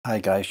Hi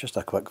guys, just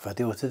a quick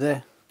video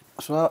today.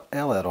 So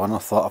earlier on I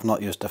thought I've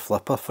not used the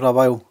flipper for a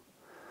while,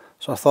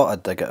 so I thought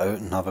I'd dig it out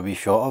and have a wee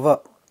shot of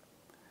it.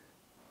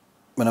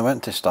 When I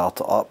went to start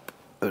it up,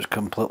 it was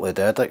completely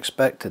dead. I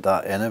expected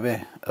that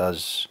anyway,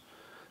 as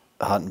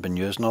it hadn't been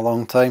used in a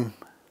long time.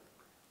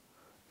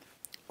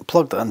 I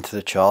plugged it into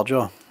the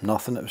charger,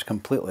 nothing, it was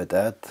completely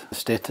dead. The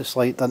status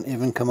light didn't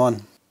even come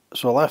on.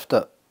 So I left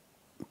it,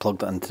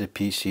 plugged it into the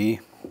PC,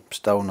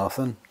 still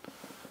nothing.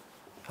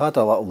 I had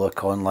a little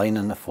look online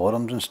in the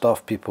forums and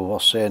stuff. People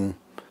were saying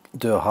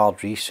do a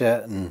hard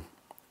reset and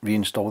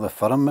reinstall the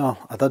firmware.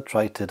 I did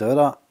try to do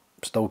that,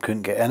 still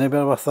couldn't get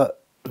anywhere with it.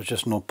 There was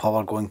just no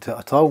power going to it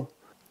at all.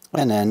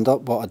 In the end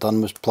up, what I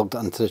done was plugged it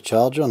into the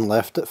charger and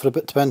left it for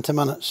about 20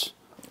 minutes.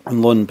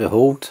 And lo and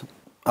behold,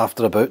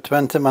 after about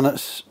 20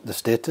 minutes the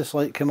status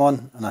light came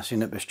on and I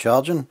seen it was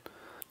charging.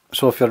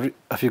 So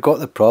if you've got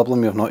the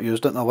problem, you've not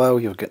used it in a while,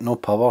 you've got no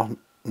power,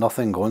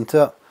 nothing going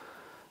to it,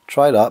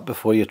 try that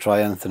before you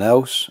try anything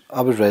else. I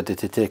was ready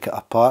to take it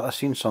apart. I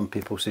seen some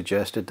people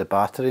suggested the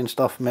battery and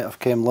stuff might have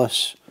came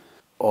loose,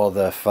 or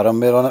the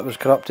firmware on it was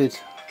corrupted.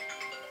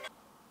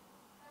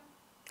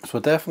 So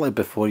definitely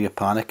before you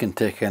panic and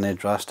take any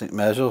drastic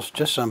measures,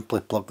 just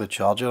simply plug the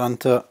charger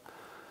into it,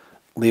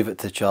 leave it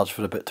to charge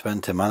for about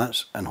 20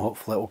 minutes and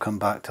hopefully it will come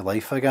back to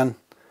life again.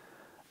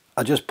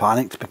 I just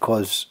panicked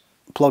because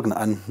plugging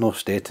it in, no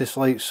status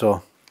light,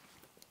 so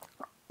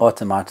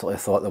automatically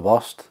thought the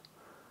worst.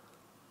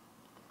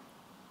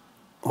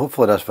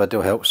 Hopefully this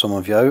video helps some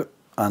of you out,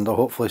 and I'll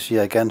hopefully see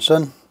you again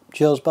soon.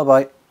 Cheers, bye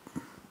bye.